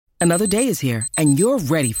Another day is here, and you're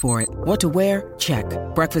ready for it. What to wear? Check.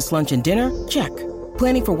 Breakfast, lunch, and dinner? Check.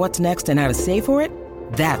 Planning for what's next and how to save for it?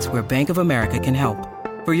 That's where Bank of America can help.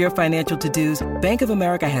 For your financial to-dos, Bank of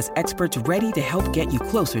America has experts ready to help get you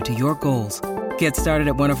closer to your goals. Get started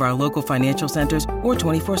at one of our local financial centers or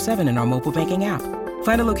 24/7 in our mobile banking app.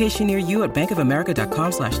 Find a location near you at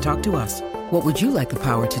bankofamerica.com/talktous. What would you like the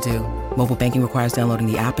power to do? Mobile banking requires downloading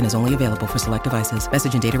the app and is only available for select devices.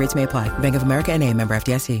 Message and data rates may apply. Bank of America N.A., member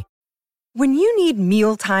FDIC. When you need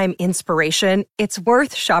mealtime inspiration, it's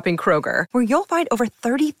worth shopping Kroger, where you'll find over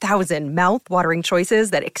 30,000 mouth-watering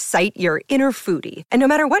choices that excite your inner foodie. And no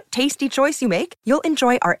matter what tasty choice you make, you'll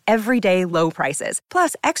enjoy our everyday low prices,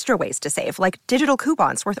 plus extra ways to save, like digital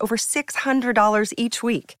coupons worth over $600 each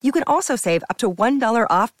week. You can also save up to $1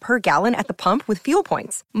 off per gallon at the pump with fuel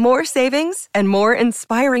points. More savings and more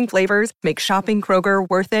inspiring flavors make shopping Kroger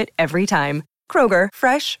worth it every time. Kroger,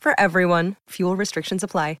 fresh for everyone. Fuel restrictions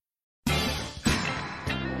apply.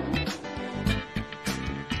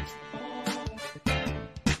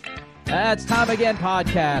 It's time again,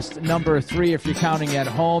 podcast number 3, if you're counting at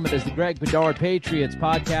home. It is the Greg Bedard Patriots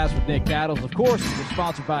podcast with Nick Battles. Of course, we're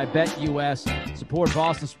sponsored by BetUS. Support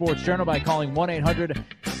Boston Sports Journal by calling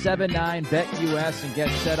 1-800-79-BET-US and get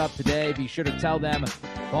set up today. Be sure to tell them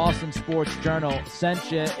Boston Sports Journal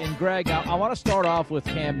sent you. And Greg, I want to start off with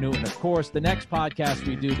Cam Newton. Of course, the next podcast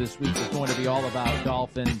we do this week is going to be all about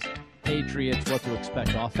Dolphins, Patriots, what to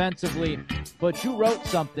expect offensively. But you wrote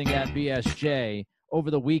something at BSJ over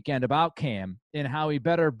the weekend about Cam and how he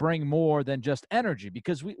better bring more than just energy,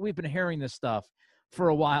 because we've been hearing this stuff for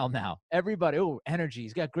a while now. Everybody, energy.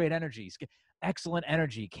 He's got great energy. He's got excellent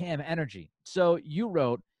energy, Cam energy. So you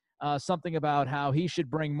wrote something about how he should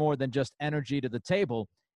bring more than just energy to the table.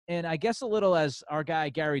 And I guess a little, as our guy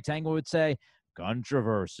Gary Tangle would say,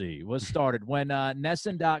 controversy was started when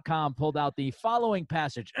Nesson.com pulled out the following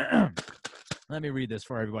passage. Let me read this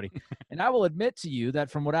for everybody. And I will admit to you that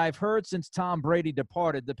from what I've heard since Tom Brady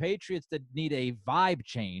departed, the Patriots did need a vibe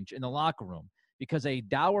change in the locker room, because a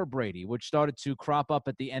dour Brady, which started to crop up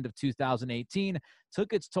at the end of 2018,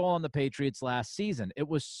 took its toll on the Patriots last season. It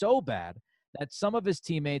was so bad that some of his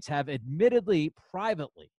teammates have admittedly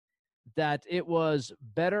privately that it was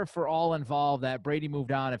better for all involved that Brady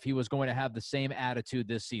moved on if he was going to have the same attitude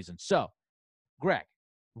this season. So, Greg,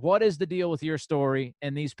 what is the deal with your story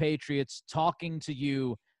and these Patriots talking to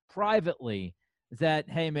you privately that,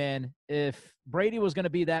 hey, man, if Brady was going to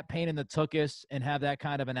be that pain in the tuchus and have that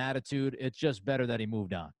kind of an attitude, it's just better that he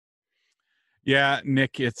moved on? Yeah,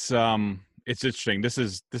 Nick, it's interesting. This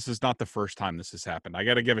is not the first time this has happened. I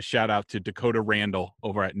got to give a shout out to Dakota Randall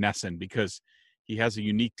over at Nesson, because he has a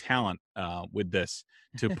unique talent with this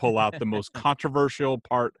to pull out the most controversial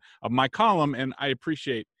part of my column, and I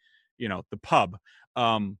appreciate, the pub.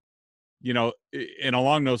 And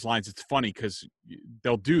along those lines, it's funny because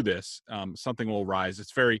they'll do this. Something will rise.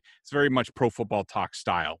 It's very much pro football talk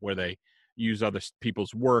style, where they use other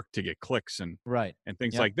people's work to get clicks and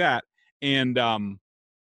things like that. And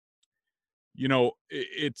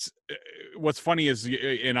it's what's funny is,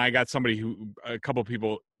 and I got a couple of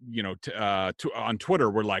people, on Twitter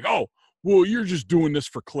were like, "Oh, well, you're just doing this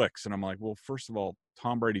for clicks," and I'm like, "Well, first of all,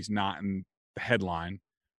 Tom Brady's not in the headline.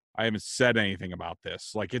 I haven't said anything about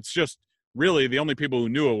this. Like, it's just really the only people who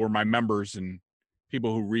knew it were my members and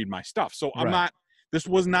people who read my stuff. So this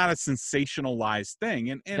was not a sensationalized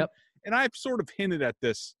thing. And I've sort of hinted at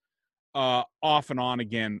this off and on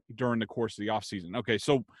again during the course of the offseason. Okay,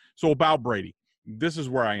 so about Brady, this is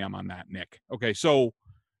where I am on that, Nick. Okay, so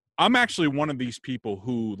I'm actually one of these people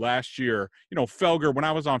who last year, Felger, when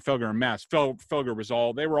I was on Felger and Mass,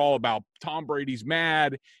 Felger they were all about Tom Brady's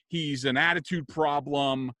mad, he's an attitude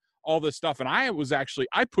problem, all this stuff. And I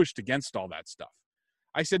pushed against all that stuff.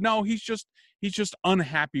 I said, no, he's just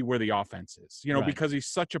unhappy where the offense is, because he's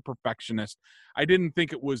such a perfectionist. I didn't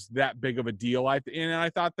think it was that big of a deal. And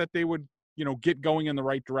I thought that they would, get going in the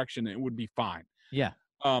right direction and it would be fine. Yeah.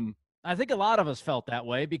 I think a lot of us felt that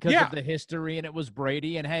way because of the history, and it was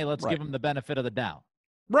Brady, and hey, let's give him the benefit of the doubt.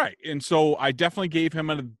 Right. And so I definitely gave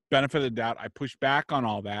him a benefit of the doubt. I pushed back on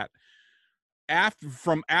all that.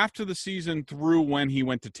 After the season through when he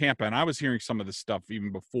went to Tampa, and I was hearing some of this stuff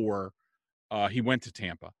even before he went to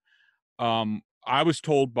Tampa. I was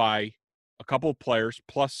told by a couple of players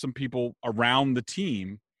plus some people around the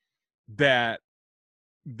team that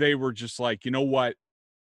they were just like, you know what?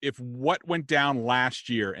 If what went down last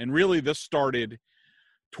year, and really this started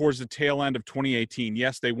towards the tail end of 2018,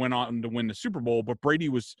 yes, they went on to win the Super Bowl, but Brady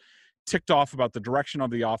was ticked off about the direction of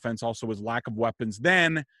the offense, also his lack of weapons.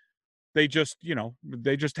 Then they just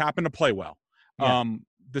happened to play well. Yeah.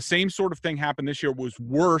 The same sort of thing happened this year. It was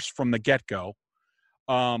worse from the get-go.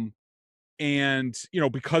 And,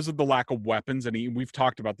 because of the lack of weapons, and we've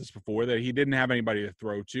talked about this before, that he didn't have anybody to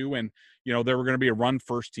throw to, and, they were going to be a run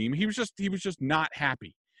first team. He was just not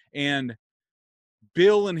happy. And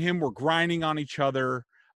Bill and him were grinding on each other.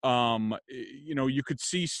 You could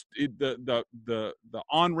see the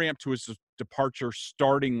on-ramp to his departure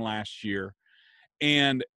starting last year.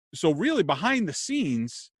 And so really behind the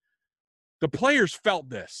scenes, the players felt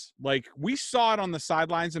this. Like, we saw it on the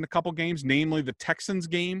sidelines in a couple games, namely the Texans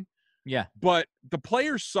game. Yeah. But the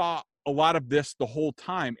players saw a lot of this the whole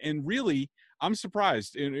time. And really, I'm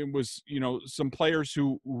surprised. It was, some players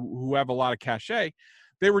who have a lot of cachet.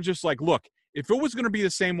 They were just like, look, if it was going to be the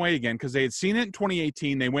same way again, because they had seen it in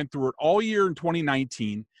 2018, they went through it all year in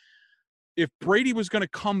 2019. If Brady was going to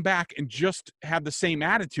come back and just have the same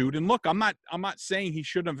attitude, and look, I'm not saying he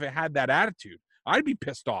shouldn't have had that attitude. I'd be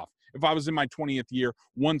pissed off if I was in my 20th year,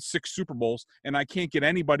 won 6 Super Bowls, and I can't get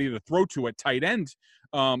anybody to throw to at tight end,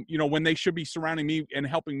 when they should be surrounding me and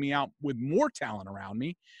helping me out with more talent around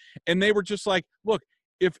me. And they were just like, look,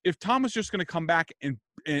 if Tom was just going to come back and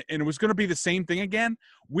it was going to be the same thing again,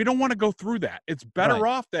 we don't want to go through that. It's better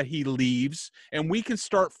off that he leaves and we can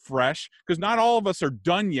start fresh, because not all of us are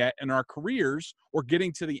done yet in our careers or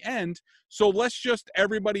getting to the end. So let's just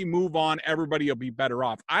everybody move on. Everybody will be better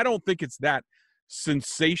off. I don't think it's that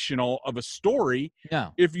sensational of a story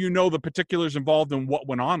if you know the particulars involved in what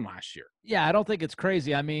went on last year. Yeah, I don't think it's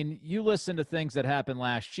crazy. I mean, you listen to things that happened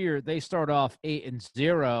last year. They start off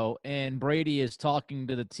 8-0, and Brady is talking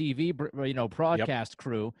to the TV, broadcast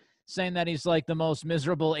crew, saying that he's like the most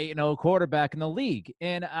miserable 8-0 quarterback in the league.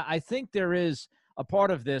 And I think there is a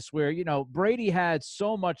part of this where, Brady had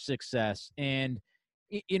so much success, and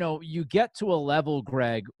you get to a level,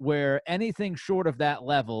 Greg, where anything short of that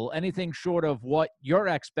level, anything short of what your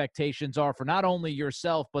expectations are for not only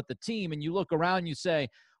yourself but the team, and you look around, you say,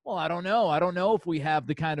 well, I don't know. I don't know if we have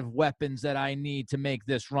the kind of weapons that I need to make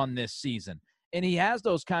this run this season. And he has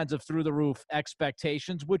those kinds of through-the-roof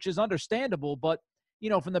expectations, which is understandable. But,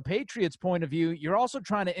 from the Patriots' point of view, you're also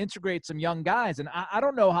trying to integrate some young guys. And I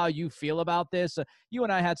don't know how you feel about this. You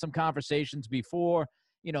and I had some conversations before,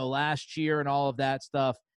 last year and all of that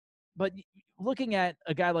stuff. But looking at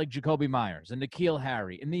a guy like Jacoby Myers and N'Keal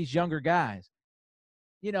Harry and these younger guys,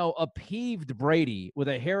 a peeved Brady with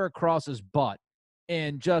a hair across his butt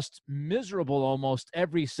and just miserable almost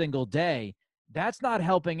every single day, that's not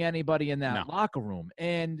helping anybody in that locker room.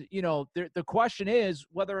 And, the question is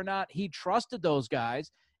whether or not he trusted those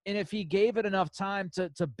guys and if he gave it enough time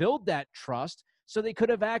to build that trust so they could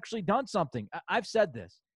have actually done something. I've said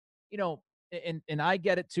this, and I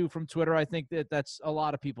get it too from Twitter. I think that's a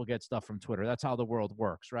lot of people get stuff from Twitter. That's how the world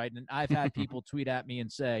works, right? And I've had people tweet at me and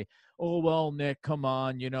say, oh, well, Nick, come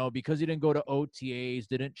on, because you didn't go to OTAs,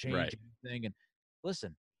 didn't change anything. And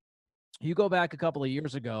listen, you go back a couple of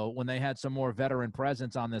years ago when they had some more veteran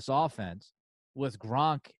presence on this offense with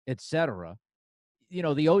Gronk, et cetera, the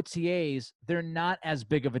OTAs, they're not as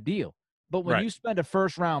big of a deal. But when you spend a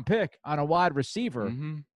first-round pick on a wide receiver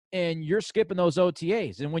and you're skipping those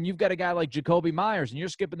OTAs, and when you've got a guy like Jacoby Myers and you're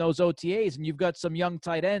skipping those OTAs and you've got some young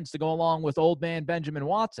tight ends to go along with old man Benjamin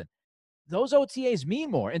Watson, those OTAs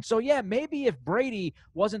mean more. And so, maybe if Brady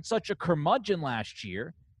wasn't such a curmudgeon last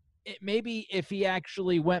year, maybe if he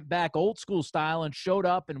actually went back old school style and showed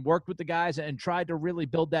up and worked with the guys and tried to really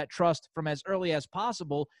build that trust from as early as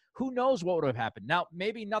possible, who knows what would have happened. Now,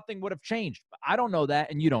 maybe nothing would have changed. I don't know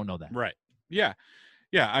that, and you don't know that. Right. Yeah.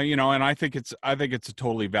 Yeah. And I think it's a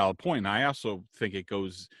totally valid point. I also think it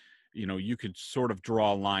goes, you could sort of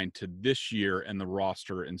draw a line to this year and the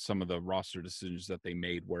roster and some of the roster decisions that they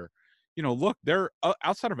made where, look, they're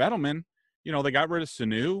outside of Edelman, they got rid of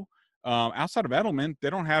Sanu. Outside of Edelman, they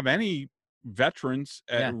don't have any veterans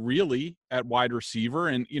really at wide receiver.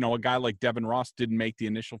 And, a guy like Devin Ross didn't make the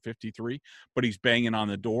initial 53, but he's banging on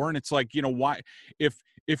the door. And it's like, why,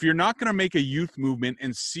 if you're not going to make a youth movement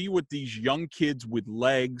and see what these young kids with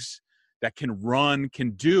legs that can run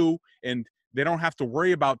can do, and they don't have to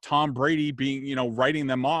worry about Tom Brady being, writing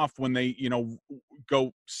them off when they,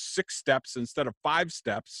 go 6 steps instead of 5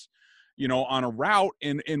 steps, on a route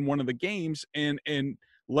in one of the games. And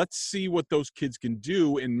let's see what those kids can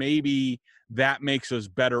do, and maybe that makes us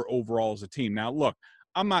better overall as a team. Now, look,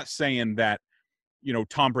 I'm not saying that,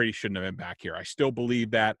 Tom Brady shouldn't have been back here. I still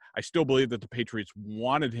believe that. I still believe that the Patriots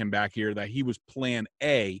wanted him back here, that he was plan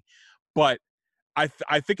A. But I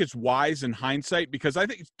think it's wise in hindsight, because I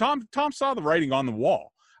think Tom saw the writing on the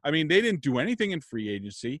wall. I mean, they didn't do anything in free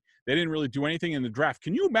agency. They didn't really do anything in the draft.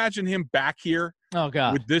 Can you imagine him back here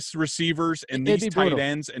with this receivers and these tight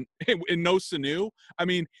ends and no Sanu? I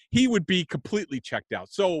mean, he would be completely checked out.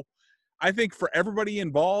 So I think for everybody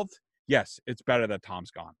involved, yes, it's better that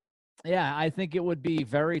Tom's gone. Yeah, I think it would be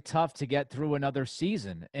very tough to get through another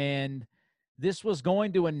season. And this was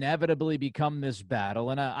going to inevitably become this battle.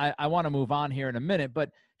 And I want to move on here in a minute, but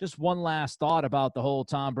just one last thought about the whole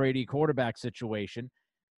Tom Brady quarterback situation.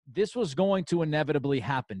 This was going to inevitably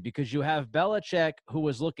happen because you have Belichick, who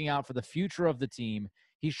was looking out for the future of the team.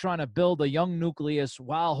 He's trying to build a young nucleus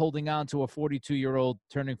while holding on to a 42-year-old,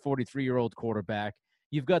 turning 43-year-old quarterback.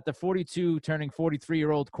 You've got the 42 turning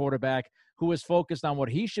 43-year-old quarterback who is focused on what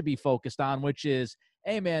he should be focused on, which is,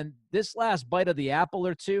 hey, man, this last bite of the apple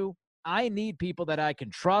or two, I need people that I can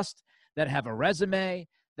trust, that have a resume,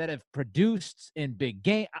 that have produced in big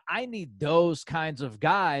game. I need those kinds of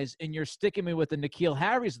guys, and you're sticking me with the N'Keal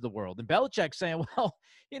Harrys of the world. And Belichick saying, well,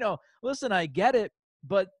 listen, I get it,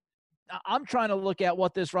 but I'm trying to look at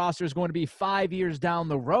what this roster is going to be 5 years down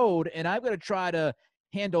the road, and I'm going to try to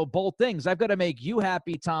handle both things. I've got to make you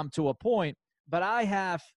happy, Tom, to a point, but I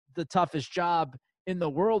have the toughest job in the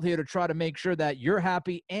world here to try to make sure that you're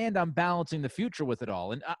happy and I'm balancing the future with it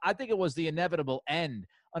all. And I think it was the inevitable end,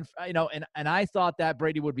 and I thought that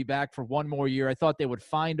Brady would be back for one more year. I thought they would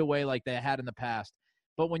find a way like they had in the past.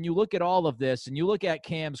 But when you look at all of this and you look at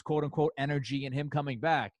Cam's quote unquote energy and him coming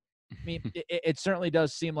back, I mean, it certainly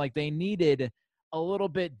does seem like they needed a little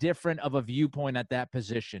bit different of a viewpoint at that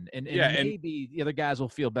position. And maybe the other guys will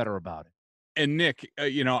feel better about it. And Nick,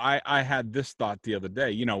 I had this thought the other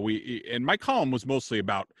day. And my column was mostly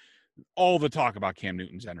about all the talk about Cam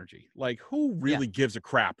Newton's energy. Like, who really gives a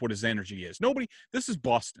crap what his energy is? Nobody. This is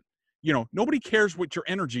Boston. Nobody cares what your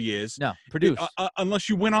energy is. No, produce unless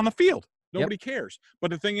you win on the field. Nobody cares.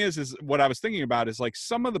 But the thing is what I was thinking about is like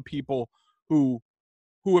some of the people who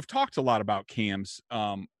have talked a lot about Cam's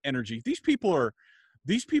energy. These people are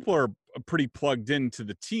pretty plugged into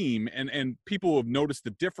the team, and people have noticed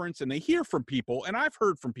the difference, and they hear from people, and I've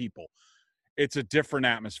heard from people. It's a different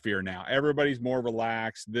atmosphere now. Everybody's more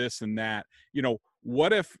relaxed, this and that.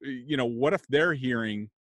 What if they're hearing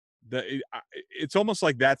it's almost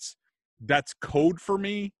like that's code for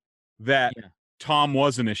me that Tom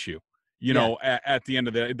was an issue, at the end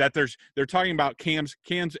of the, that they're talking about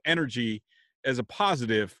Cam's energy as a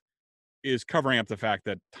positive is covering up the fact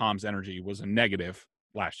that Tom's energy was a negative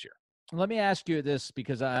last year. Let me ask you this,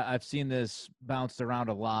 because I've seen this bounced around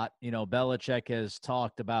a lot. Belichick has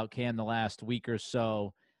talked about Cam the last week or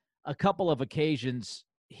so. A couple of occasions,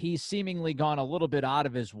 he's seemingly gone a little bit out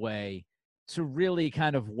of his way to really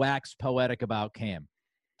kind of wax poetic about Cam.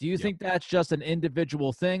 Do you think that's just an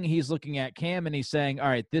individual thing? He's looking at Cam and he's saying, all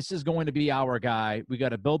right, this is going to be our guy. We got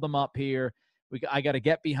to build him up here. I got to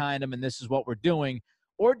get behind him, and this is what we're doing.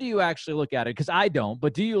 Or do you actually look at it? Because I don't,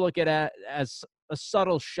 but do you look at it as a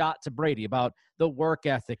subtle shot to Brady about the work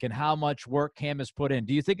ethic and how much work Cam has put in?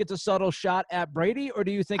 Do you think it's a subtle shot at Brady, or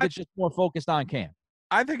do you think it's just more focused on Cam?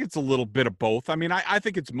 I think it's a little bit of both. I mean, I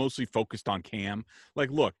think it's mostly focused on Cam. Like,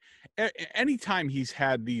 look, anytime he's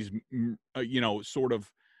had these, sort of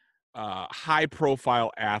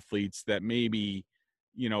high-profile athletes that maybe,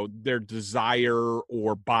 their desire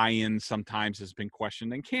or buy-in sometimes has been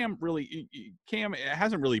questioned. And Cam it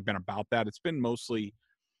hasn't really been about that. It's been mostly,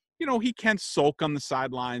 he can sulk on the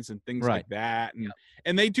sidelines and things like that.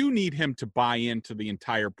 And they do need him to buy into the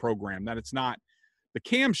entire program, that it's not the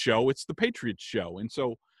Cam show, it's the Patriots show. And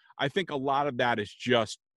so I think a lot of that is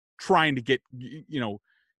just trying to get,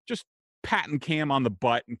 just patting Cam on the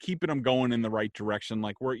butt and keeping him going in the right direction.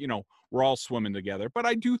 Like we're all swimming together. But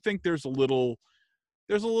I do think there's a little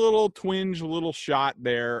twinge, a little shot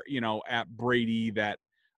there, at Brady that,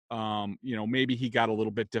 maybe he got a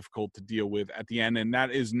little bit difficult to deal with at the end. And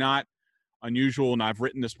that is not unusual. And I've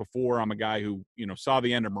written this before. I'm a guy who, saw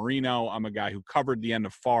the end of Marino. I'm a guy who covered the end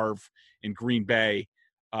of Favre in Green Bay.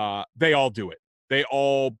 They all do it. They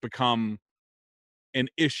all become an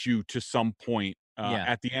issue to some point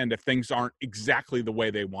at the end if things aren't exactly the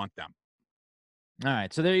way they want them. All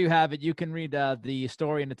right. So there you have it. You can read the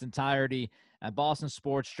story in its entirety at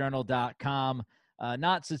bostonsportsjournal.com.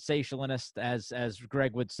 Not sensationalist, as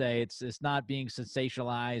Greg would say. It's not being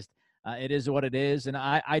sensationalized. It is what it is. And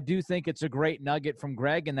I do think it's a great nugget from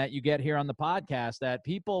Greg, and that you get here on the podcast, that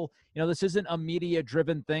people, this isn't a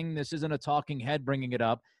media-driven thing. This isn't a talking head bringing it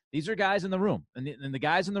up. These are guys in the room. And the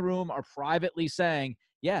guys in the room are privately saying,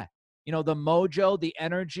 the mojo, the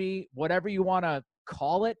energy, whatever you want to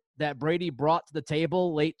call it, that Brady brought to the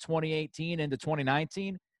table late 2018 into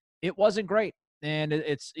 2019, it wasn't great. And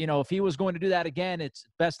it's, if he was going to do that again, it's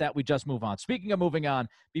best that we just move on. Speaking of moving on,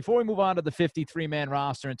 before we move on to the 53-man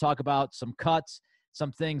roster and talk about some cuts,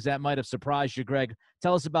 some things that might have surprised you, Greg,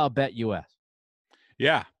 tell us about BetUS.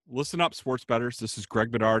 Yeah, listen up, sports bettors. This is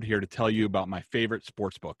Greg Bedard here to tell you about my favorite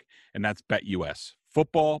sports book, and that's BetUS.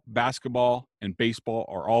 Football, basketball, and baseball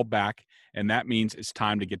are all back, and that means it's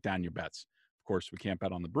time to get down your bets. Of course, we can't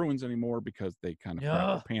bet on the Bruins anymore because they kind of crap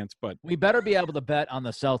their pants. But we better be able to bet on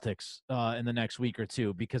the Celtics in the next week or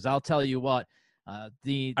two, because I'll tell you what, I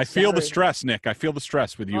feel the stress, Nick. I feel the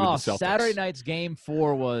stress with you with the Celtics. Saturday night's Game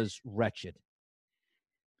 4 was wretched.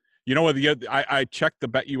 You know what? I checked the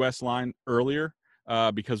BetUS line earlier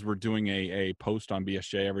because we're doing a post on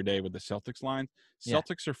BSJ every day with the Celtics line.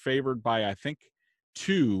 Celtics are favored by, I think,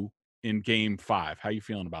 2 in Game 5. How you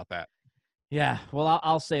feeling about that? Yeah, well,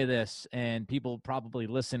 I'll say this, and people probably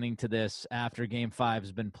listening to this after Game 5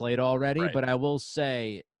 has been played already, Right. but I will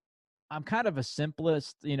say I'm kind of a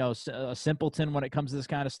simpleton when it comes to this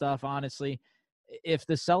kind of stuff, honestly. If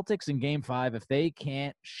the Celtics in Game 5, if they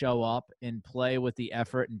can't show up and play with the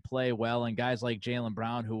effort and play well, and guys like Jaylen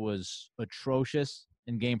Brown, who was atrocious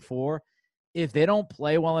in Game 4, if they don't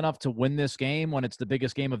play well enough to win this game when it's the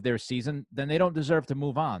biggest game of their season, then they don't deserve to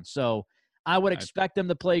move on. So I would expect them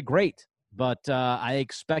to play great, but I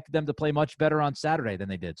expect them to play much better on Saturday than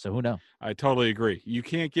they did. So who knows? I totally agree. You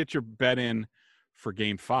can't get your bet in for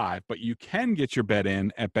Game 5, but you can get your bet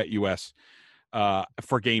in at BetUS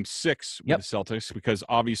for Game 6 with the Celtics, because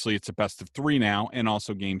obviously it's a best of 3 now, and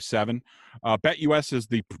also Game 7. BetUS is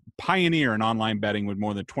the pioneer in online betting with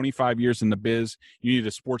more than 25 years in the biz. You need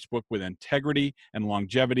a sports book with integrity and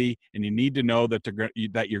longevity, and you need to know that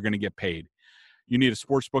you're going to get paid. You need a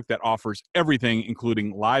sports book that offers everything,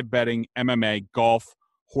 including live betting, MMA, golf,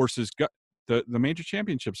 horses. The major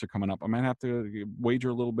championships are coming up. I might have to wager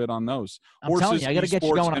a little bit on those. I'm telling you, I got to get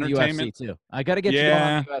you going on the UFC too. I got to get you going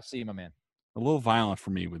on the UFC, my man. A little violent for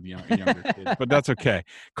me with younger kids, but that's okay.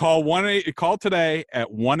 Call today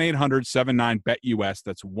at 1-800-79-BET-US.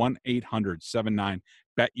 That's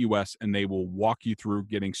 1-800-79-BET-US, and they will walk you through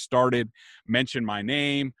getting started. Mention my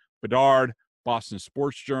name, Bedard, Boston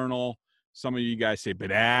Sports Journal. Some of you guys say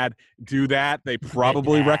Bedad. Do that. They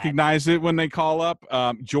probably recognize it when they call up.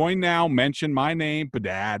 Join now. Mention my name,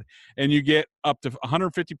 Bedad, and you get up to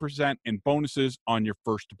 150% in bonuses on your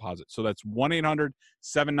first deposit. So that's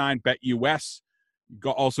 1-800-79-BET-US.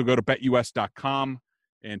 Also go to betus.com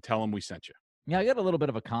and tell them we sent you. Yeah, I got a little bit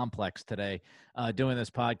of a complex today doing this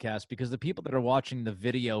podcast, because the people that are watching the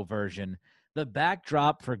video version, the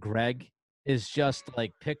backdrop for Greg is just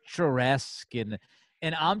like picturesque,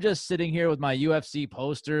 and I'm just sitting here with my UFC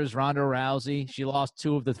posters. Ronda Rousey, she lost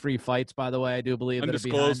 2 of the 3 fights, by the way. I do believe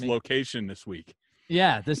undisclosed location this week.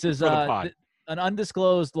 Yeah, this is an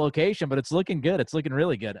undisclosed location, but it's looking good. It's looking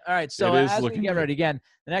really good. All right, so as we get ready again,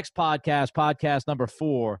 the next podcast number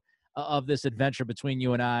 4 of this adventure between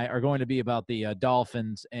you and I, are going to be about the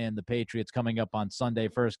Dolphins and the Patriots coming up on Sunday,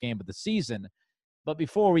 first game of the season. But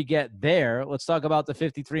before we get there, let's talk about the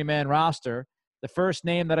 53-man roster. The first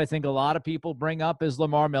name that I think a lot of people bring up is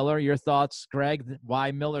Lamar Miller. Your thoughts, Greg,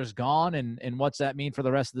 why Miller's gone, and what's that mean for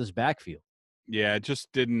the rest of this backfield? Yeah, it just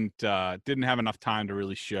didn't have enough time to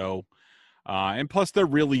really show. And plus they're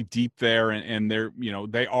really deep there, and they're,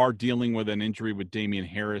 they are dealing with an injury with Damian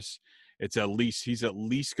Harris. He's at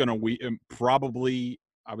least going to probably,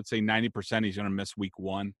 I would say 90% he's going to miss week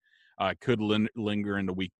 1. Could linger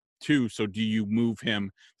into week 2. So do you move him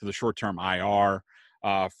to the short-term IR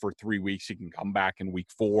for 3 weeks? He can come back in week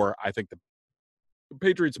 4. I think the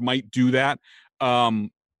Patriots might do that.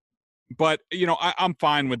 But, I'm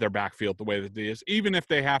fine with their backfield the way that it is. Even if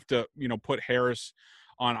they have to, put Harris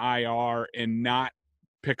on IR and not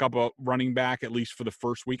pick up a running back, at least for the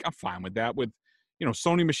first week, I'm fine with that. With,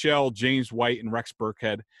 Sony Michel, James White, and Rex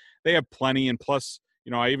Burkhead, they have plenty. And plus,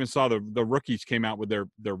 I even saw the rookies came out with their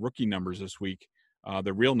rookie numbers this week,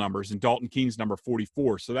 the real numbers, and Dalton Keene's number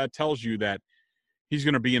 44. So that tells you that he's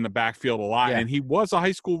going to be in the backfield a lot. Yeah. And he was a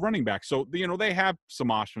high school running back. So, they have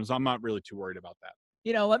some options. I'm not really too worried about that.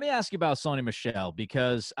 Let me ask you about Sony Michel,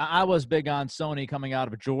 because I was big on Sony coming out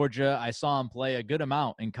of Georgia. I saw him play a good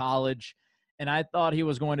amount in college, and I thought he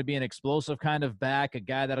was going to be an explosive kind of back, a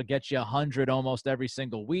guy that'll get you 100 almost every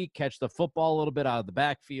single week, catch the football a little bit out of the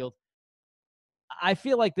backfield. I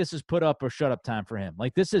feel like this is put up or shut up time for him.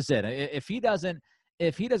 Like, this is it. If he doesn't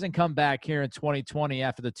come back here in 2020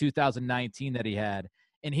 after the 2019 that he had,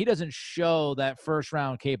 and he doesn't show that first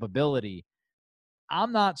round capability,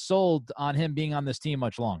 I'm not sold on him being on this team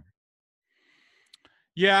much longer.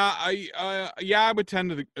 Yeah, I would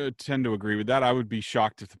tend to agree with that. I would be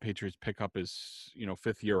shocked if the Patriots pick up his,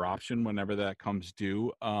 5th-year option whenever that comes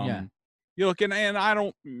due. Look, and I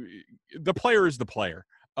don't. The player is the player.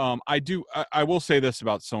 I will say this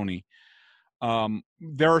about Sony.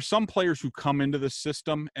 There are some players who come into the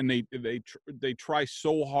system and they try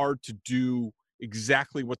so hard to do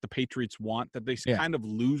exactly what the Patriots want that they kind of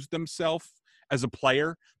lose themselves as a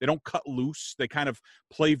player. They don't cut loose. They kind of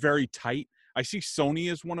play very tight. I see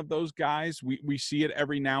Sony as one of those guys. We see it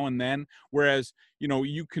every now and then. Whereas,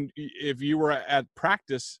 you can, if you were at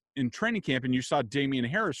practice in training camp and you saw Damian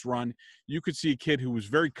Harris run, you could see a kid who was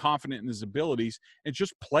very confident in his abilities and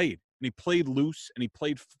just played. And he played loose and he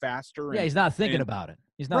played faster. Yeah, he's not thinking about it.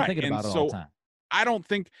 He's not thinking about it all the time. I don't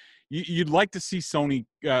think you'd like to see Sony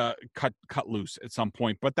cut loose at some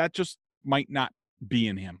point, but that just might not be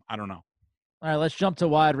in him. I don't know. All right, let's jump to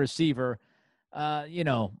wide receiver.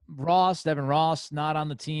 Devin Ross, not on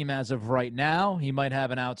the team as of right now. He might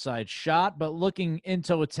have an outside shot, but looking in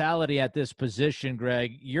totality at this position,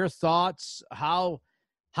 Greg, your thoughts, how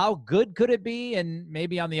good could it be? And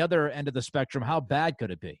maybe on the other end of the spectrum, how bad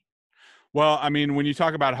could it be? Well, I mean, when you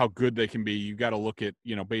talk about how good they can be, you got to look at,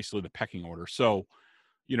 basically the pecking order. So,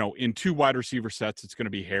 in 2 wide receiver sets, it's going to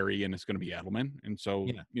be Harry and it's going to be Edelman. And so,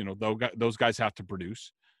 those guys have to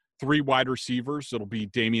produce. 3 wide receivers, it'll be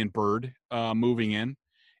Damian Byrd moving in.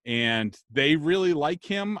 And they really like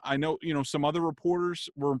him. I know, some other reporters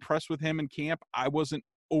were impressed with him in camp. I wasn't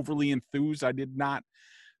overly enthused. I did not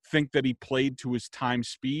think that he played to his time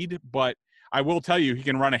speed. But I will tell you, he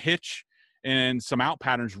can run a hitch and some out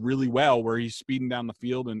patterns really well where he's speeding down the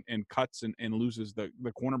field and cuts and loses the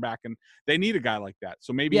cornerback. And they need a guy like that.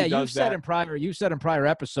 So maybe he does that. You said in prior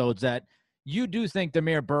episodes that you do think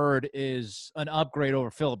Damian Byrd is an upgrade over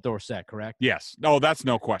Philip Dorsett, correct? Yes. No, that's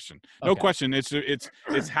no question. No Okay. question.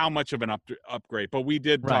 It's how much of an upgrade. But we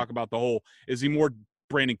did talk about the whole, is he more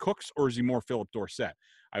Brandon Cooks or is he more Philip Dorsett?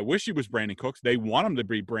 I wish he was Brandon Cooks. They want him to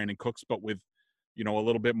be Brandon Cooks, but with, a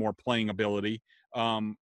little bit more playing ability.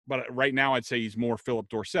 But right now I'd say he's more Philip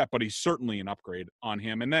Dorsett, but he's certainly an upgrade on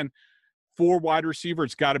him. And then 4 wide receiver,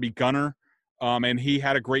 it's got to be Gunner. And he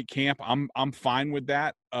had a great camp. I'm fine with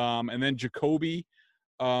that. And then Jacoby,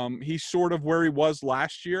 he's sort of where he was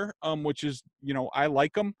last year, which is, I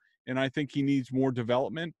like him and I think he needs more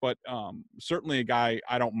development, but certainly a guy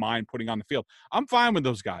I don't mind putting on the field. I'm fine with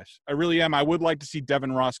those guys. I really am. I would like to see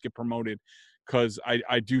Devin Ross get promoted because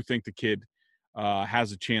I do think the kid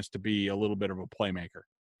has a chance to be a little bit of a playmaker.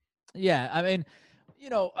 Yeah, I mean,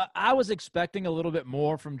 I was expecting a little bit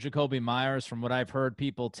more from Jacoby Myers from what I've heard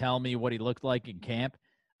people tell me what he looked like in camp.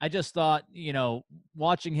 I just thought,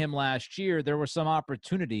 watching him last year, there were some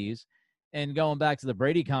opportunities. And going back to the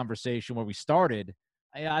Brady conversation where we started,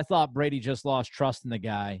 I thought Brady just lost trust in the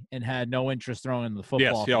guy and had no interest throwing the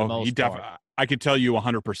football. Yes, he definitely. I could tell you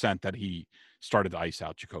 100% that he started to ice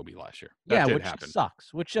out Jacoby last year. That did happen.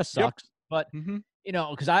 Which just sucks. Yep. But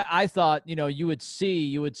because I thought, you would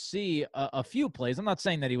see a few plays. I'm not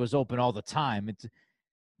saying that he was open all the time.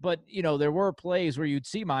 But there were plays where you'd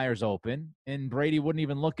see Myers open and Brady wouldn't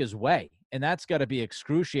even look his way. And that's got to be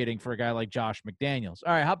excruciating for a guy like Josh McDaniels.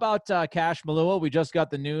 All right, how about Cash Malua? We just got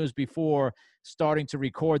the news before starting to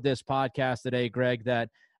record this podcast today, Greg, that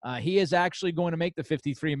he is actually going to make the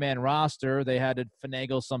 53-man roster. They had to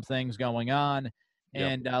finagle some things going on.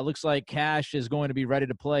 Yep. And looks like Cash is going to be ready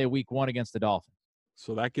to play week 1 against the Dolphins.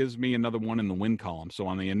 So that gives me another one in the win column. So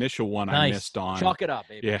on the initial one, nice. I missed on. Chalk it up,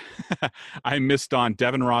 baby. Yeah. I missed on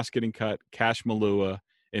Devin Ross getting cut, Cash Malua,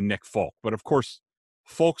 and Nick Folk. But, of course,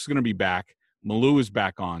 Folk's going to be back. Malua's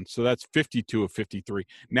back on. So that's 52 of 53.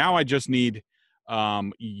 Now I just need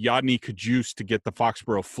Yadni Kajus to get the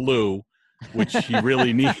Foxborough flu, which he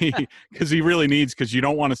really needs because you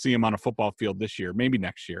don't want to see him on a football field this year, maybe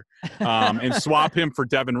next year, and swap him for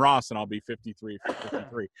Devin Ross, and I'll be 53 for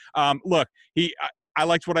 53. Look, I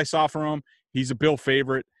liked what I saw from him. He's a Bill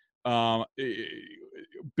favorite.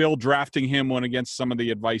 Bill drafting him went against some of the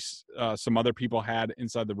advice some other people had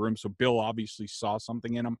inside the room, so Bill obviously saw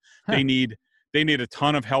something in him. Huh. They need a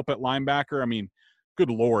ton of help at linebacker. I mean, good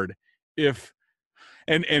Lord,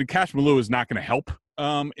 and Cash Malua is not going to help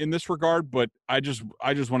in this regard, but I just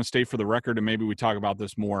want to state for the record, and maybe we talk about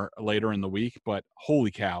this more later in the week, but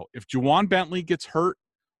holy cow, if Juwan Bentley gets hurt,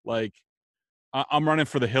 like I'm running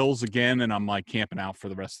for the hills again, and I'm like camping out for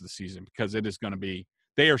the rest of the season because it is going to be,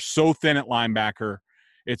 they are so thin at linebacker.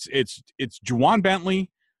 It's Juwan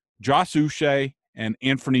Bentley, Josh Uche, and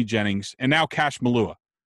Anthony Jennings, and now Cash Malua.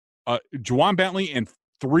 Juwan Bentley and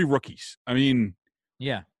 3 rookies. I mean,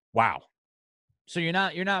 yeah. Wow. So you're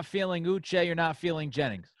not feeling Uche, you're not feeling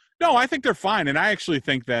Jennings. No, I think they're fine, and I actually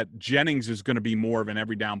think that Jennings is going to be more of an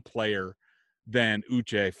every down player than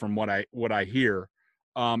Uche from what I hear.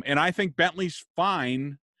 And I think Bentley's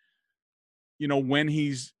fine, when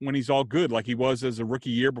he's all good, like he was as a rookie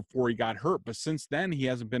year before he got hurt. But since then, he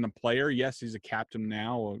hasn't been a player. Yes, he's a captain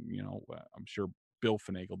now. I'm sure Bill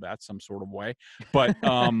finagled that some sort of way. But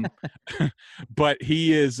but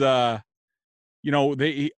he is,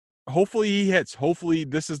 hopefully he hits. Hopefully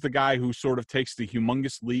this is the guy who sort of takes the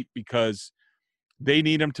humongous leap because they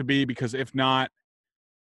need him to be, because if not,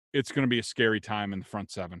 it's going to be a scary time in the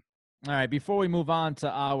front seven. All right, before we move on to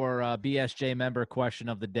our BSJ member question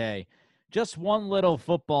of the day, just one little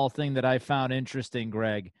football thing that I found interesting,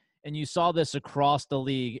 Greg, and you saw this across the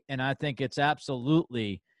league, and I think it's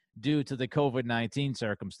absolutely due to the COVID-19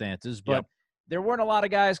 circumstances, but there weren't a lot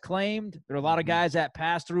of guys claimed. There were a lot of guys that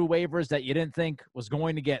passed through waivers that you didn't think was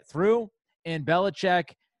going to get through, and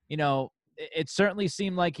Belichick, it certainly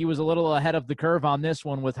seemed like he was a little ahead of the curve on this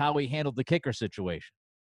one with how he handled the kicker situation.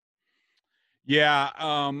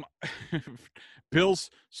 Yeah,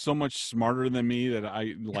 Bill's so much smarter than me that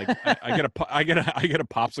I get a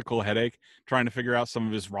popsicle headache trying to figure out some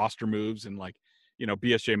of his roster moves, and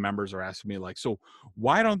BSJ members are asking me so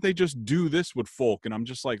why don't they just do this with Folk? And I'm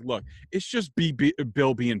just like, look, it's just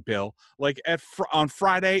Bill being Bill. On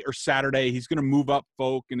Friday or Saturday, he's going to move up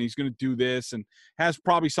Folk and he's going to do this, and has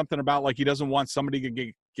probably something about he doesn't want somebody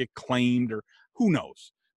to get claimed, or who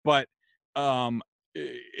knows. But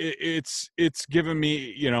it's given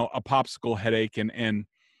me a popsicle headache. And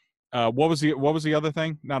what was the other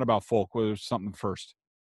thing? Not about Folk. Was something first?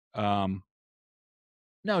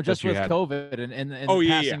 No, just with COVID and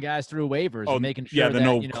passing guys through waivers and making sure that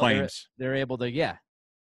no claims they're able to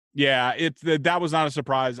that was not a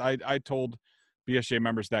surprise. I told BSJ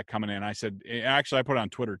members that coming in. I said, actually, I put it on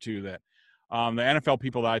Twitter too, that the NFL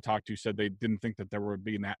people that I talked to said they didn't think that there would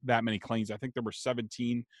be that many claims. I think there were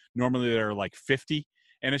 17. Normally there are 50,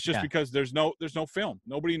 and it's just because there's no film.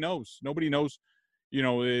 Nobody knows.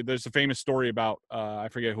 There's a famous story about I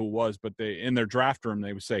forget who it was, but they, in their draft room,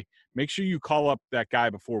 they would say, make sure you call up that guy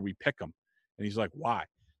before we pick him. And he's like, why?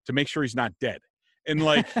 To make sure he's not dead. And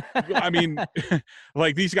I mean,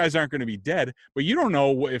 these guys aren't going to be dead, but you don't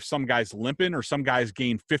know if some guy's limping or some guys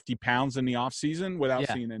gain 50 pounds in the off season without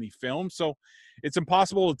seeing any film. So it's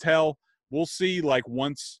impossible to tell. We'll see.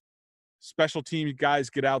 Once special team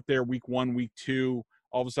guys get out there week 1, week 2,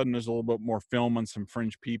 all of a sudden there's a little bit more film on some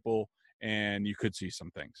fringe people, and you could see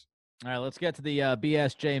some things. All right, let's get to the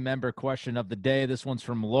BSJ member question of the day. This one's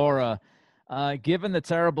from Laura. Given the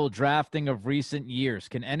terrible drafting of recent years,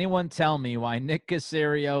 can anyone tell me why Nick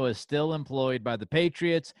Caserio is still employed by the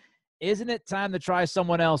Patriots? Isn't it time to try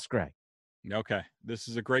someone else, Greg? Okay, this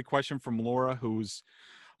is a great question from Laura, who's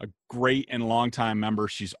a great and longtime member.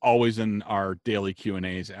 She's always in our daily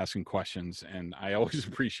Q&As asking questions, and I always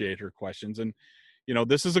appreciate her questions. And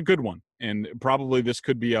this is a good one, and probably this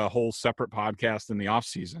could be a whole separate podcast in the off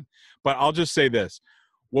season. But I'll just say this.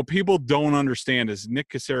 What people don't understand is Nick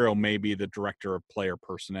Caserio may be the director of player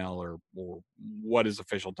personnel or what his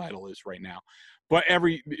official title is right now. But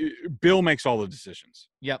Bill makes all the decisions.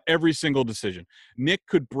 Yep. Every single decision. Nick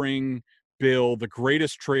could bring Bill the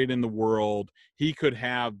greatest trade in the world. He could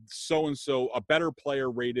have so-and-so, a better player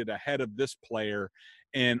rated ahead of this player.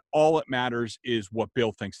 And all it matters is what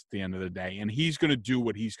Bill thinks at the end of the day. And he's going to do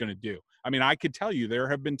what he's going to do. I mean, I could tell you there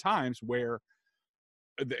have been times where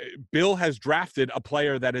Bill has drafted a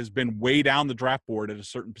player that has been way down the draft board at a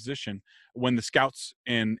certain position. When the scouts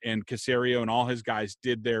and Caserio and all his guys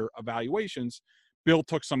did their evaluations, Bill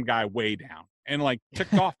took some guy way down and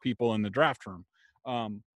ticked off people in the draft room,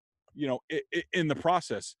 in the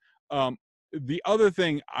process. The other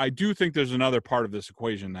thing, I do think there's another part of this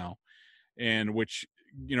equation now, and which,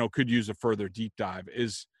 could use a further deep dive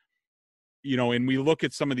is, and we look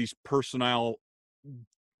at some of these personnel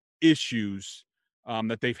issues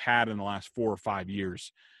that they've had in the last 4 or 5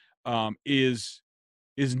 years. Is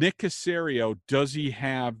Nick Caserio, does he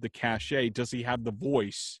have the cachet? Does he have the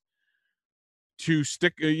voice to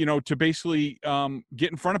stick, to basically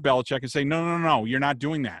get in front of Belichick and say, no, you're not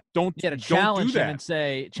doing that. Don't do that. Challenge him and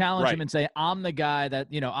say, I'm the guy that,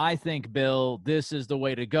 I think, Bill, this is the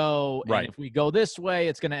way to go. Right. And if we go this way,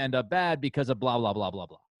 it's going to end up bad because of blah, blah, blah, blah,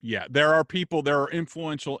 blah. Yeah, there are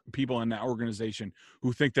influential people in that organization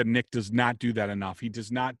who think that Nick does not do that enough. He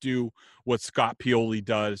does not do what Scott Pioli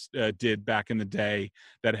did back in the day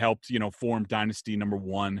that helped, form Dynasty number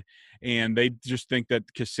 1. And they just think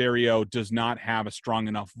that Caserio does not have a strong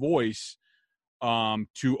enough voice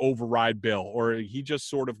to override Bill, or he just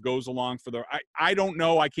sort of goes along for the – I don't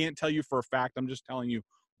know. I can't tell you for a fact. I'm just telling you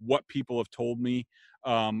what people have told me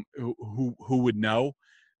who would know.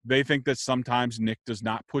 They think that sometimes Nick does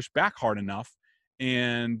not push back hard enough,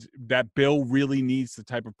 and that Bill really needs the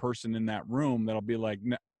type of person in that room that'll be like,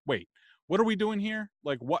 wait, what are we doing here?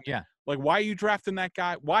 What? Yeah. Why are you drafting that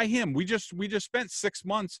guy? Why him? We just spent 6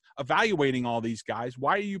 months evaluating all these guys.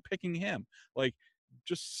 Why are you picking him?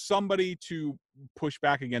 Just somebody to push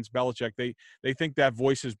back against Belichick. They think that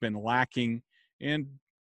voice has been lacking, and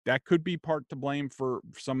that could be part to blame for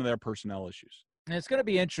some of their personnel issues. And it's going to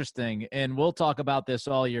be interesting, and we'll talk about this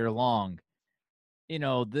all year long. You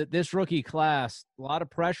know, this rookie class, a lot of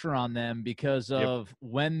pressure on them because of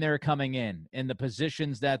when they're coming in and the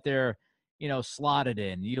positions that they're, slotted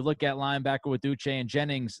in. You look at linebacker with Uche and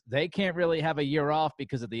Jennings, they can't really have a year off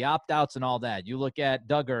because of the opt-outs and all that. You look at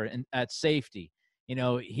Duggar at safety.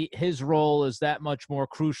 His role is that much more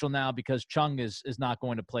crucial now because Chung is not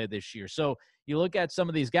going to play this year. So you look at some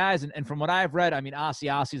of these guys, and from what I've read, I mean, Asi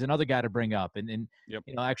is another guy to bring up, and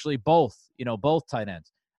actually both tight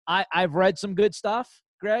ends. I've read some good stuff,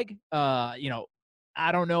 Greg. I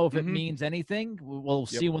don't know if it means anything. We'll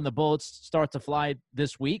see when the bullets start to fly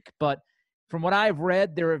this week. But from what I've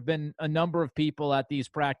read, there have been a number of people at these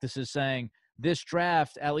practices saying this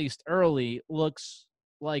draft, at least early, looks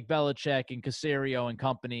like Belichick and Caserio and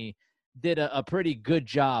company did a pretty good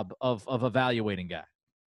job of evaluating guys.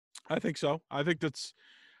 I think so. I think that's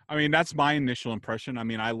my initial impression. I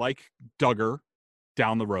mean, I like Duggar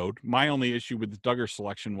down the road. My only issue with the Duggar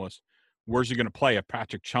selection was, where's he going to play if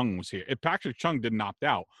Patrick Chung was here? If Patrick Chung didn't opt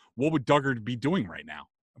out, what would Duggar be doing right now?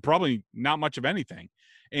 Probably not much of anything.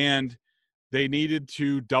 And they needed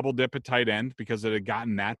to double dip at tight end because it had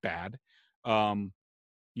gotten that bad.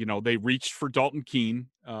 They reached for Dalton Keene.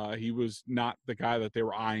 He was not the guy that they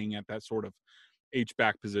were eyeing at that sort of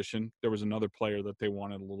H-back position. There was another player that they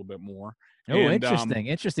wanted a little bit more. Oh, interesting.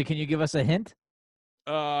 Interesting. Can you give us a hint?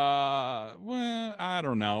 Well, I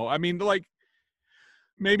don't know. I mean, like,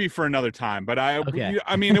 maybe for another time, but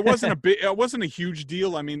it wasn't a huge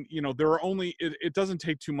deal. I mean, there are only, it doesn't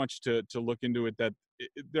take too much to look into it that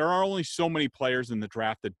there are only so many players in the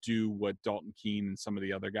draft that do what Dalton Keene and some of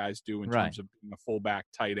the other guys do in terms of being a fullback,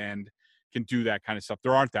 tight end, can do that kind of stuff.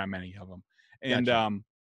 There aren't that many of them. And, gotcha.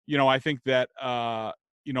 I think that, I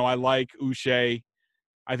like Uche.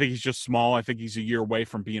 I think he's just small. I think he's a year away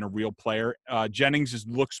from being a real player. Jennings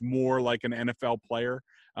looks more like an NFL player.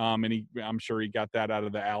 And I'm sure he got that out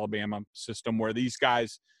of the Alabama system, where these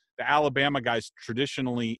guys, the Alabama guys,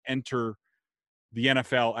 traditionally enter the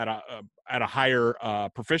NFL at a higher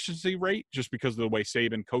proficiency rate just because of the way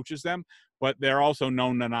Saban coaches them. But they're also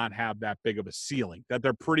known to not have that big of a ceiling, that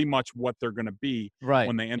they're pretty much what they're going to be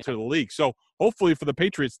when they enter the league. So hopefully for the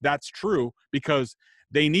Patriots, that's true, because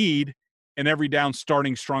they need an every down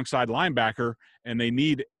starting strong side linebacker, and they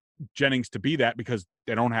need Jennings to be that because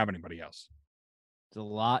they don't have anybody else. It's a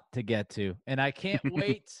lot to get to, and I can't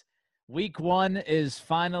wait. Week 1 is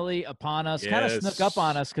finally upon us. Kind of snuck up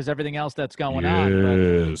on us because everything else that's going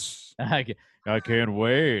on. Yes. I can't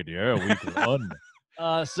wait. Yeah, week 1.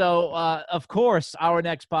 Of course, our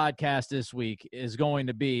next podcast this week is going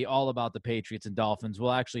to be all about the Patriots and Dolphins.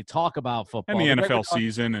 We'll actually talk about football and the NFL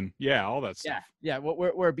season and all that stuff. Yeah.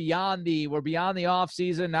 We're beyond the off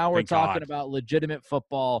season. Now we're talking about legitimate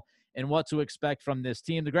football and what to expect from this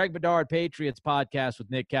team. The Greg Bedard Patriots podcast with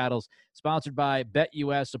Nick Cattles, sponsored by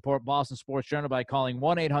BetUS. Support Boston Sports Journal by calling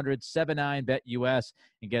 1-800-79-BET-US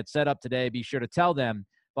and get set up today. Be sure to tell them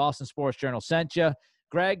Boston Sports Journal sent you.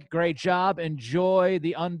 Greg, great job. Enjoy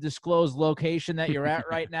the undisclosed location that you're at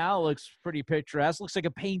right now. Looks pretty picturesque. Looks like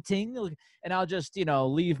a painting. And I'll just,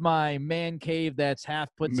 leave my man cave that's half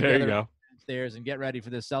put together downstairs and get ready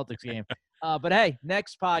for this Celtics game. But hey,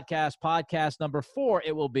 next podcast number 4,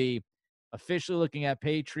 it will be officially looking at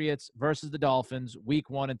Patriots versus the Dolphins, week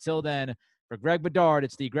 1. Until then, for Greg Bedard,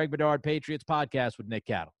 it's the Greg Bedard Patriots podcast with Nick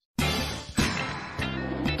Cattles.